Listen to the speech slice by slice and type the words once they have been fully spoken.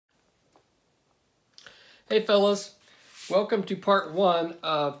Hey fellas, welcome to part 1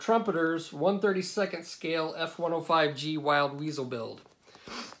 of Trumpeter's 1/32 scale F-105G Wild Weasel build.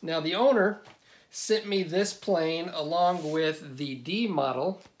 Now the owner sent me this plane along with the D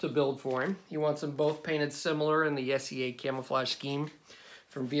model to build for him. He wants them both painted similar in the SEA camouflage scheme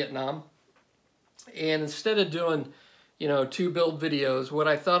from Vietnam. And instead of doing, two build videos, what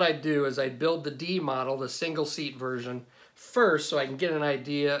I thought I'd do is I'd build the D model, the single seat version, first so I can get an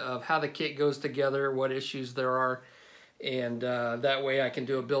idea of how the kit goes together, what issues there are, and that way I can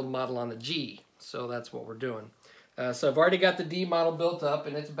do a build model on the G. So that's what we're doing. So I've already got the D model built up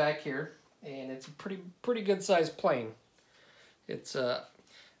and it's back here, and it's a pretty good sized plane. It's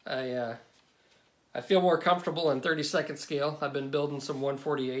I feel more comfortable in 32nd scale. I've been building some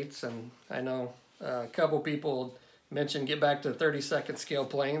 148s, and I know a couple people mentioned get back to 32nd scale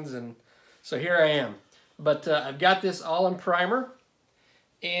planes, and so here I am. But I've got this all in primer,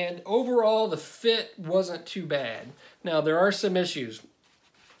 and overall the fit wasn't too bad. Now there are some issues.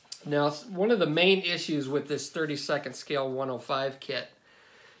 Now one of the main issues with this 32nd scale 105 kit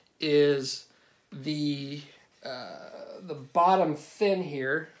is the bottom fin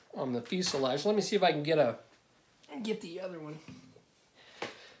here on the fuselage. Let me see if I can get the other one.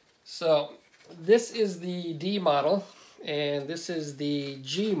 So this is the D model, and this is the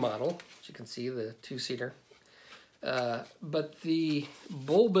G model. As you can see, the two-seater. But the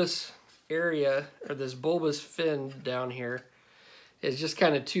bulbous area, or this bulbous fin down here, is just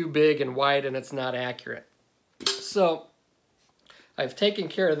kind of too big and wide, and it's not accurate. So I've taken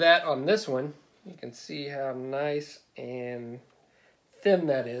care of that on this one. You can see how nice and thin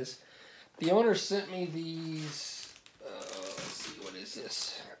that is. The owner sent me these, let's see, what is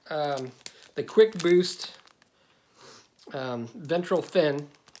this? The Quick Boost ventral fin,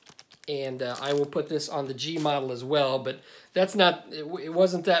 and I will put this on the G model as well, but that's not, it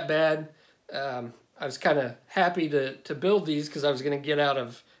wasn't that bad. I was kind of happy to build these because I was going to get out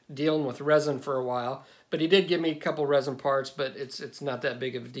of dealing with resin for a while, but he did give me a couple resin parts, but it's not that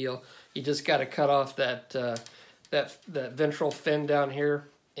big of a deal. You just got to cut off that ventral fin down here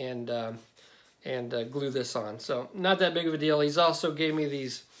and glue this on. So not that big of a deal. He's also gave me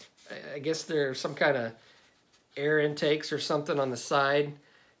these, I guess they're some kind of air intakes or something on the side.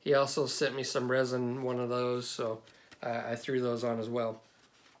 He also sent me some resin, one of those, so I threw those on as well.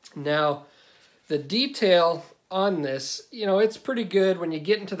 Now, the detail on this, it's pretty good. When you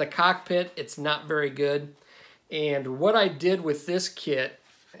get into the cockpit, it's not very good. And what I did with this kit,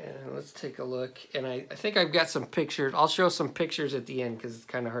 and let's take a look, and I think I've got some pictures. I'll show some pictures at the end because it's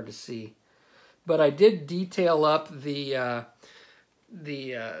kind of hard to see. But I did detail up the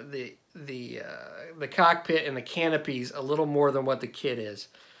cockpit and the canopies a little more than what the kit is.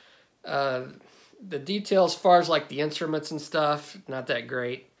 The details as far as like the instruments and stuff, not that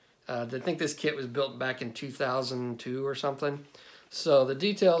great. I think this kit was built back in 2002 or something. So the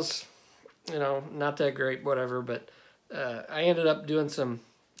details, not that great, whatever. But I ended up doing some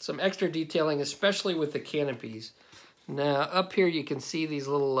extra detailing, especially with the canopies. Now up here you can see these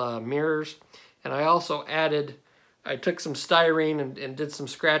little mirrors. And I also I took some styrene and did some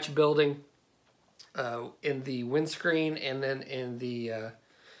scratch building in the windscreen and then in the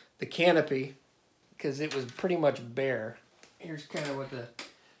canopy, because it was pretty much bare. Here's kind of what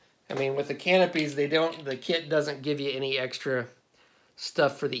with the canopies, the kit doesn't give you any extra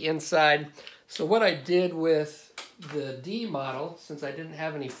stuff for the inside. So what I did with the D model, since I didn't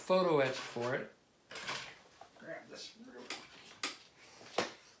have any photo etch for it, grab this,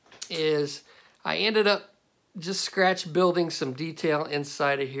 is I ended up just scratch building some detail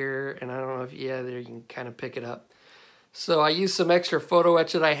inside of here, and I don't know if, there you can kind of pick it up. So I used some extra photo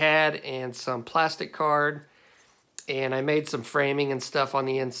etch that I had and some plastic card, and I made some framing and stuff on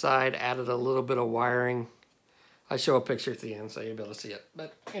the inside, added a little bit of wiring. I show a picture at the end so you'll be able to see it.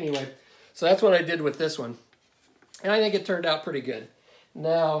 But anyway, so that's what I did with this one, and I think it turned out pretty good.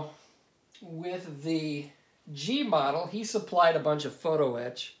 Now, with the G model, he supplied a bunch of photo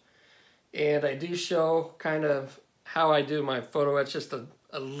etch, and I do show kind of how I do my photo etch, just a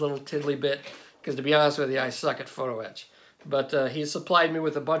little tiddly bit, because to be honest with you, I suck at photo etch. But he supplied me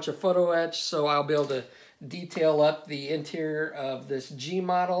with a bunch of photo etch, so I'll be able to detail up the interior of this G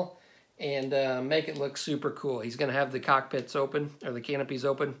model and make it look super cool. He's going to have the cockpits open, or the canopies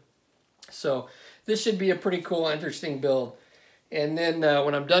open. So this should be a pretty cool, interesting build. And then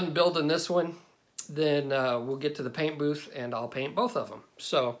when I'm done building this one, then we'll get to the paint booth and I'll paint both of them.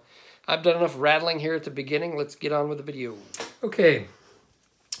 So I've done enough rattling here at the beginning. Let's get on with the video. Okay,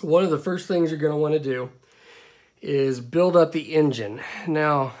 one of the first things you're going to want to do is build up the engine.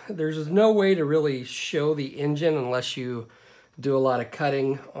 Now, there's no way to really show the engine unless you do a lot of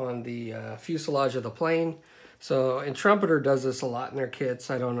cutting on the fuselage of the plane. So, and Trumpeter does this a lot in their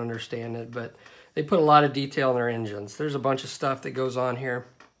kits. I don't understand it, but they put a lot of detail in their engines. There's a bunch of stuff that goes on here.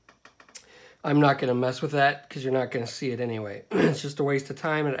 I'm not going to mess with that because you're not going to see it anyway. It's just a waste of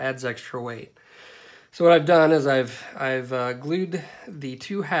time and it adds extra weight. So what I've done is I've glued the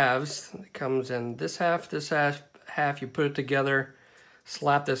two halves. It comes in this half, you put it together,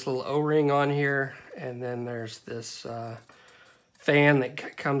 slap this little O-ring on here, and then there's this fan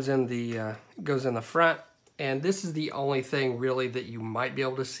that comes in the goes in the front. And this is the only thing really that you might be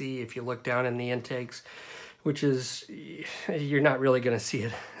able to see if you look down in the intakes, which is you're not really going to see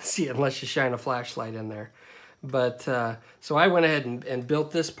it unless you shine a flashlight in there. But so I went ahead and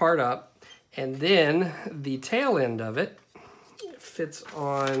built this part up, and then the tail end of it fits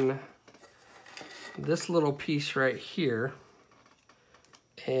on this little piece right here,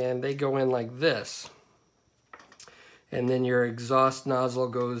 and they go in like this. And then your exhaust nozzle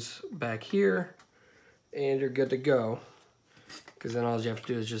goes back here, and you're good to go, because then all you have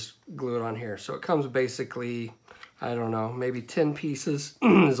to do is just glue it on here. So it comes basically, I don't know, maybe 10 pieces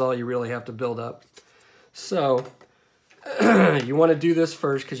is all you really have to build up. So you want to do this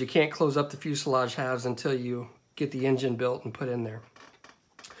first because you can't close up the fuselage halves until you get the engine built and put in there.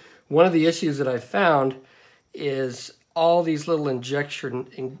 One of the issues that I found is all these little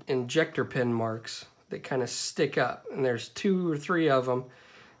injector pin marks that kind of stick up, and there's 2 or 3 of them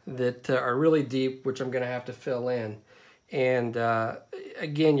that are really deep, which I'm going to have to fill in. And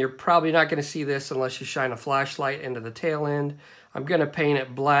again, you're probably not going to see this unless you shine a flashlight into the tail end. I'm going to paint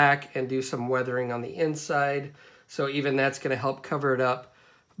it black and do some weathering on the inside, so even that's going to help cover it up.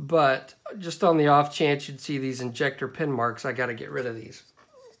 But just on the off chance you'd see these injector pin marks, I got to get rid of these.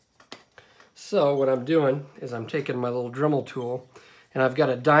 So what I'm doing is I'm taking my little Dremel tool, and I've got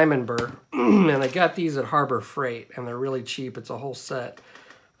a diamond burr, and I got these at Harbor Freight, and they're really cheap. It's a whole set.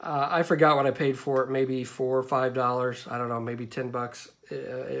 I forgot what I paid for it, maybe $4 or $5, I don't know, maybe 10 bucks.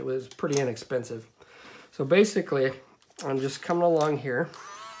 It was pretty inexpensive. So basically, I'm just coming along here,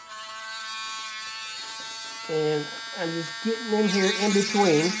 and I'm just getting in here in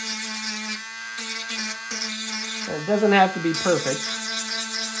between. And it doesn't have to be perfect.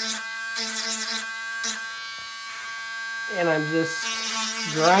 And I'm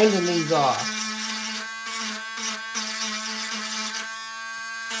just grinding these off.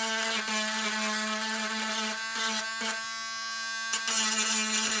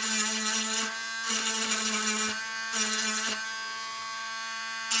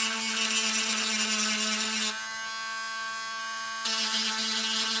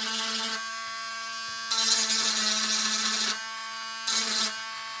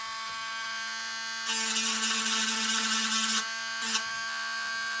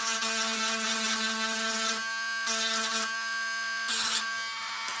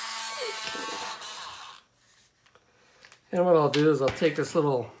 And what I'll do is I'll take this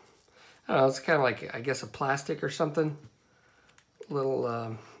little, I don't know, it's kind of like, I guess, a plastic or something,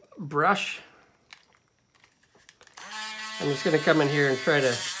 little brush. I'm just going to come in here and try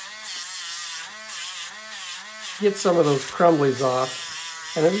to get some of those crumblies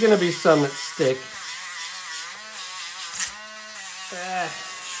off. And there's going to be some that stick.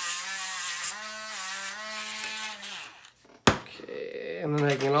 Okay, and then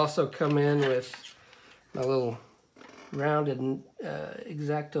I can also come in with my little rounded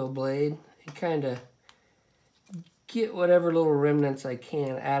X-Acto blade and kind of get whatever little remnants I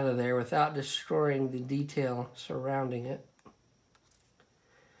can out of there without destroying the detail surrounding it.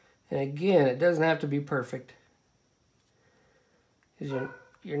 And again, it doesn't have to be perfect, because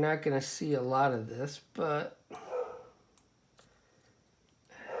you're not going to see a lot of this, but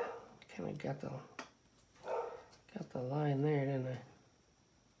kind of got the line there, didn't I?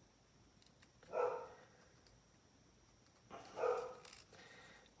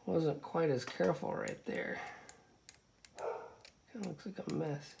 Wasn't quite as careful right there. Kind of looks like a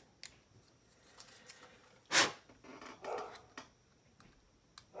mess.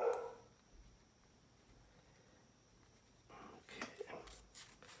 Okay.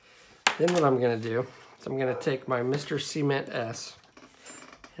 Then what I'm going to do is I'm going to take my Mr. Cement S,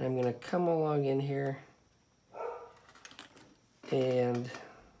 and I'm going to come along in here and,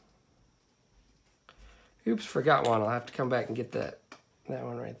 oops, forgot one. I'll have to come back and get that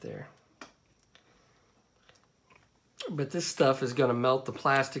one right there. But this stuff is going to melt the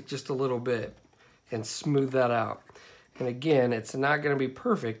plastic just a little bit and smooth that out. And again, it's not going to be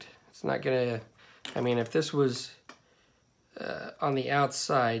perfect. It's not going to, I mean, if this was on the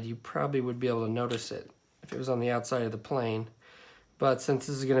outside, you probably would be able to notice it if it was on the outside of the plane. But since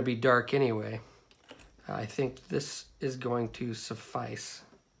this is going to be dark anyway, I think this is going to suffice.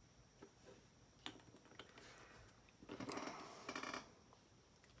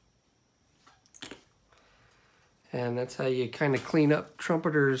 And that's how you kind of clean up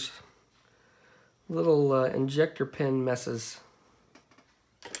Trumpeter's little injector pin messes.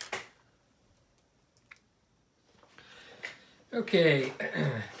 Okay.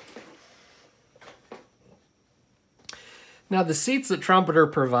 Now the seats that Trumpeter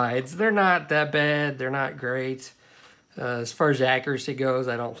provides, they're not that bad. They're not great. As far as accuracy goes,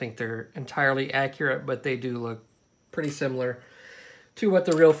 I don't think they're entirely accurate, but they do look pretty similar to what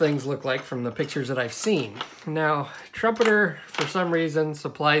the real things look like from the pictures that I've seen. Now, Trumpeter, for some reason,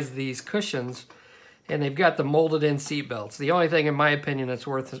 supplies these cushions, and they've got the molded-in seat belts. The only thing, in my opinion, that's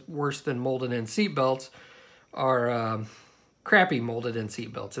worse than molded-in seat belts are crappy molded-in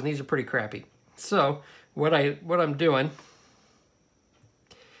seat belts, and these are pretty crappy. So, what I'm doing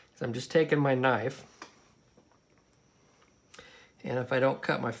is I'm just taking my knife, and if I don't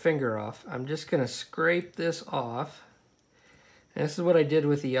cut my finger off, I'm just going to scrape this off. And this is what I did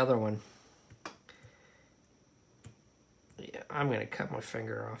with the other one. Yeah, I'm gonna cut my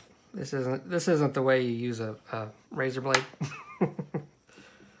finger off. This isn't the way you use a razor blade.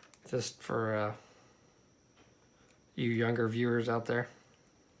 Just for you younger viewers out there.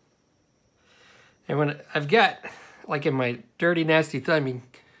 And when I've got, like in my dirty nasty thumb, you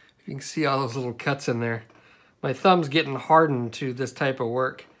can see all those little cuts in there. My thumb's getting hardened to this type of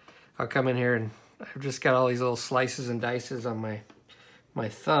work. I'll come in here and I've just got all these little slices and dices on my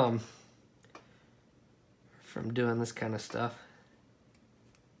thumb from doing this kind of stuff.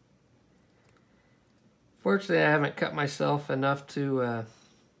 Fortunately, I haven't cut myself enough to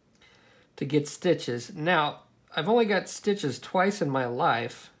get stitches. Now, I've only got stitches twice in my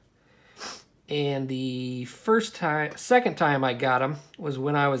life, and the second time I got them was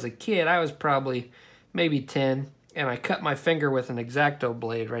when I was a kid. I was probably maybe 10, and I cut my finger with an X-Acto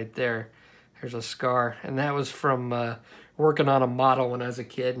blade right there. There's a scar, and that was from working on a model when I was a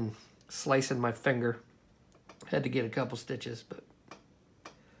kid and slicing my finger. Had to get a couple stitches, but...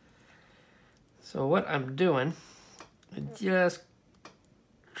 So what I'm doing, just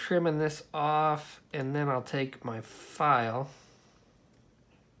trimming this off, and then I'll take my file,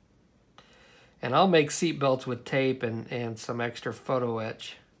 and I'll make seat belts with tape and some extra photo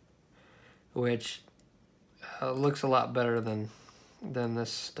etch, which looks a lot better than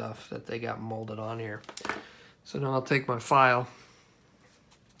this stuff that they got molded on here. So now I'll take my file,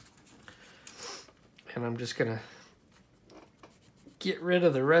 and I'm just gonna get rid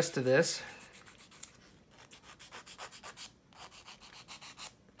of the rest of this.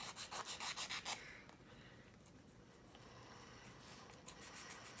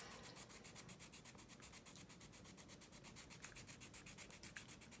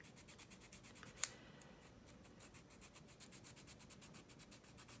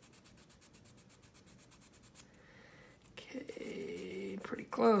 Pretty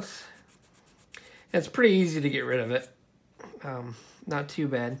close. It's pretty easy to get rid of it. Not too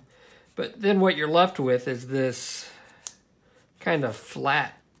bad. But then what you're left with is this kind of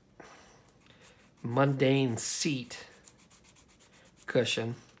flat, mundane seat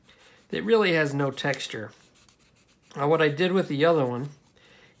cushion that really has no texture. Now, what I did with the other one,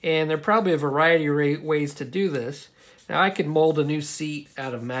 and there are probably a variety of ways to do this. Now, I could mold a new seat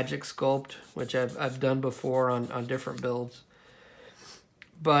out of Magic Sculpt, which I've done before on different builds.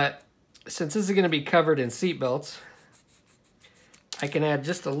 But since this is going to be covered in seat belts, I can add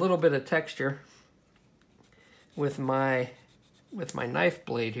just a little bit of texture with my knife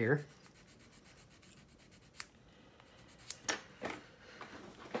blade here.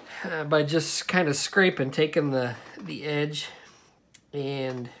 By just kind of scraping, taking the edge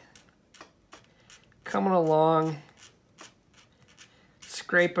and coming along,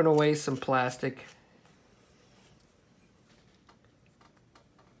 scraping away some plastic.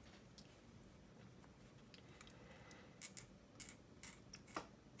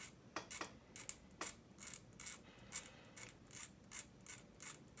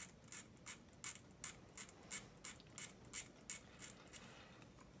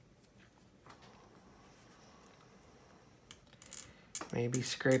 Maybe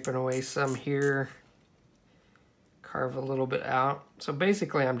scraping away some here, carve a little bit out. So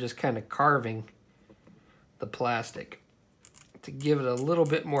basically I'm just kind of carving the plastic to give it a little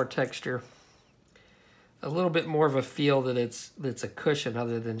bit more texture, a little bit more of a feel that it's a cushion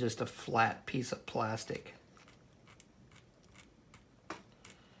other than just a flat piece of plastic.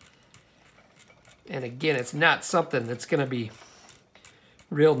 And again, it's not something that's going to be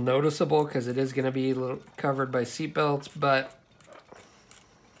real noticeable because it is going to be a little covered by seat belts, but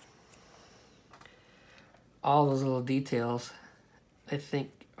all those little details I think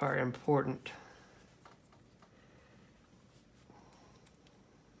are important.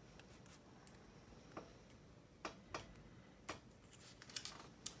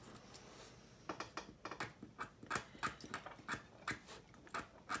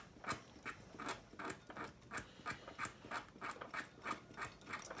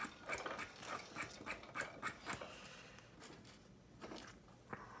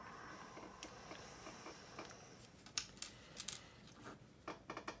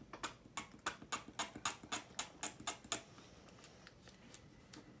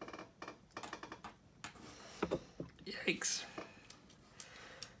 Yikes.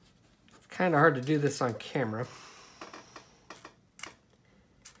 It's kind of hard to do this on camera.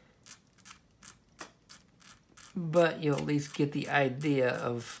 But you'll at least get the idea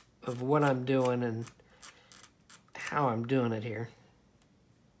of what I'm doing and how I'm doing it here.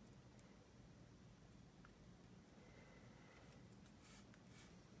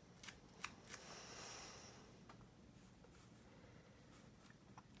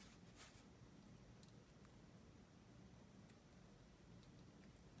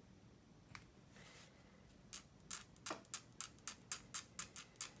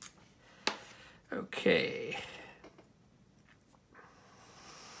 Okay.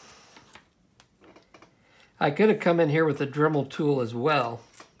 I could have come in here with a Dremel tool as well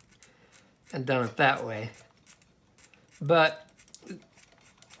and done it that way. But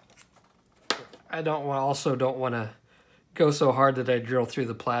I also don't want to go so hard that I drill through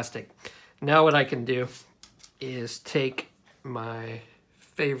the plastic. Now what I can do is take my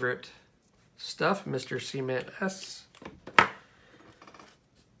favorite stuff, Mr. Cement S,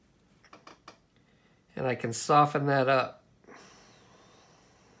 and I can soften that up.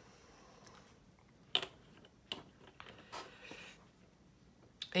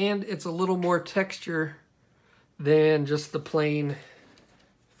 And it's a little more texture than just the plain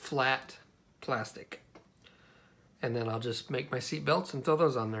flat plastic. And then I'll just make my seat belts and throw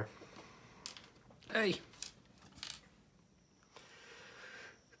those on there. Hey.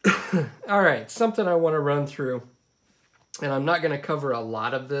 All right, something I want to run through, and I'm not going to cover a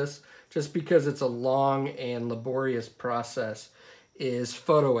lot of this just because it's a long and laborious process, is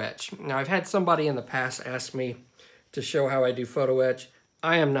photo etch. Now, I've had somebody in the past ask me to show how I do photo etch.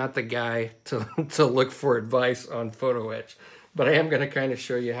 I am not the guy to look for advice on photo etch, but I am going to kind of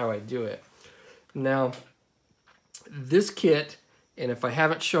show you how I do it. Now, this kit, and if I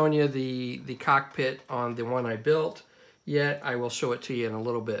haven't shown you the cockpit on the one I built yet, I will show it to you in a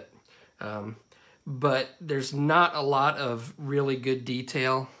little bit. But there's not a lot of really good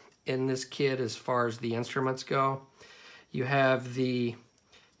detail in this kit as far as the instruments go. You have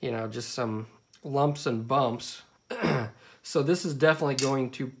just some lumps and bumps. So this is definitely going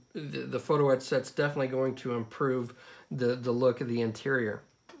to, the photo etch set's definitely going to improve the look of the interior.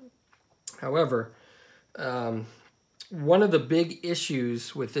 However, one of the big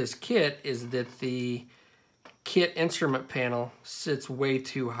issues with this kit is that the kit instrument panel sits way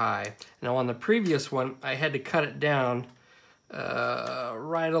too high. Now on the previous one, I had to cut it down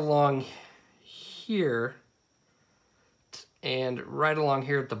right along here and right along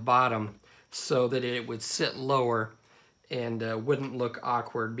here at the bottom so that it would sit lower and wouldn't look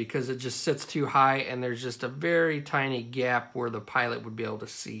awkward, because it just sits too high and there's just a very tiny gap where the pilot would be able to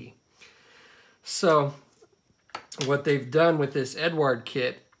see. So what they've done with this Eduard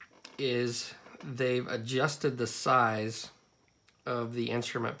kit is they've adjusted the size of the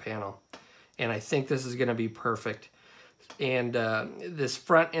instrument panel, and I think this is going to be perfect. And this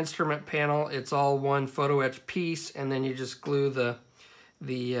front instrument panel, it's all one photo etch piece, and then you just glue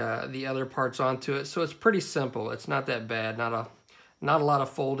the other parts onto it. So it's pretty simple. It's not that bad. Not a lot of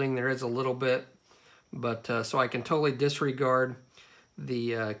folding. There is a little bit, but so I can totally disregard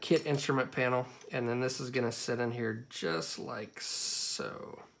the kit instrument panel, and then this is going to sit in here just like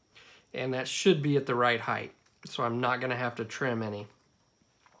so. And that should be at the right height, so I'm not going to have to trim any.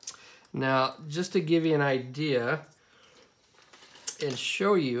 Now, just to give you an idea and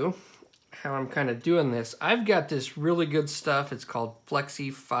show you how I'm kind of doing this, I've got this really good stuff. It's called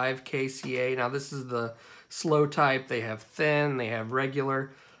Flexi 5KCA. Now, this is the slow type. They have thin, they have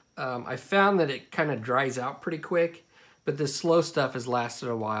regular. I found that it kind of dries out pretty quick, but this slow stuff has lasted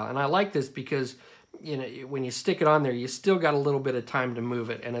a while. And I like this because, you know, when you stick it on there, you still got a little bit of time to move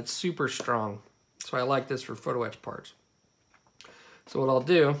it, and it's super strong. So I like this for photo etch parts. So what I'll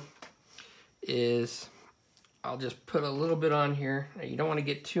do is I'll just put a little bit on here. Now, you don't want to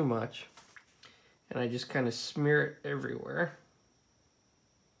get too much. And I just kind of smear it everywhere.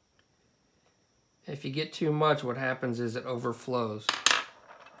 If you get too much, what happens is it overflows.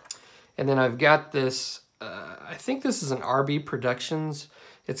 And then I've got this I think this is an RB Productions.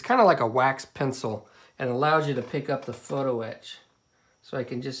 It's kind of like a wax pencil and allows you to pick up the photo etch. So I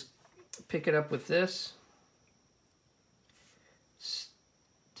can just pick it up with this,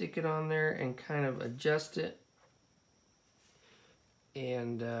 stick it on there and kind of adjust it,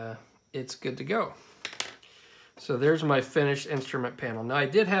 and it's good to go. So there's my finished instrument panel. Now I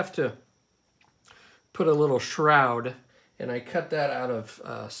did have to put a little shroud, and I cut that out of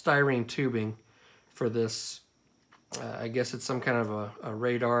styrene tubing for this. I guess it's some kind of a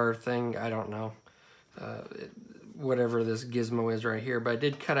radar thing. I don't know. Whatever this gizmo is right here. But I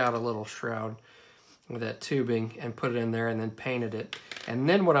did cut out a little shroud with that tubing and put it in there and then painted it. And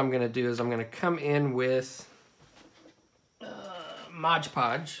then what I'm going to do is I'm going to come in with Mod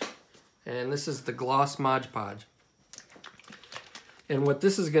Podge. And this is the gloss Mod Podge. And what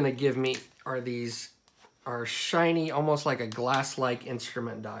this is going to give me are shiny, almost like a glass-like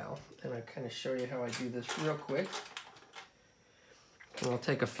instrument dial. And I'll kind of show you how I do this real quick. And I'll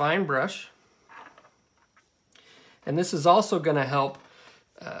take a fine brush. And this is also going to help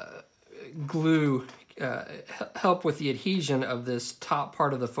help with the adhesion of this top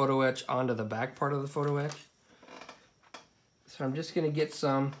part of the photo etch onto the back part of the photo etch. So I'm just going to get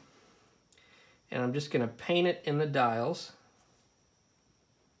some, and I'm just going to paint it in the dials.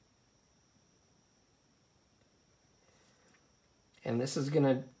 And this is going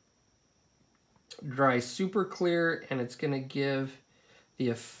to dry super clear, and it's going to give the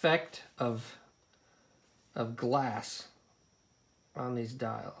effect of glass on these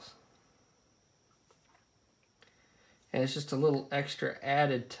dials. And it's just a little extra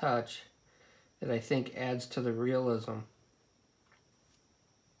added touch that I think adds to the realism.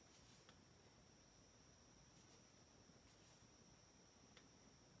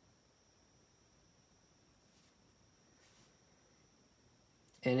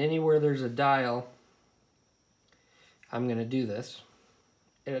 And anywhere there's a dial, I'm going to do this.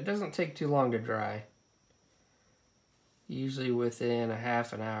 And it doesn't take too long to dry. Usually within a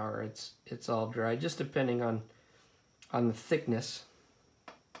half an hour, it's all dry, just depending on the thickness.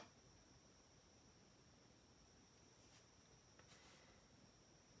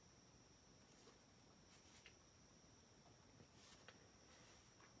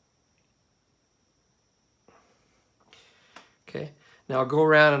 Okay, now I'll go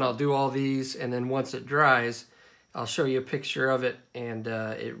around and I'll do all these, and then once it dries, I'll show you a picture of it, and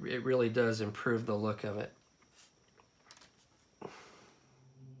it really does improve the look of it.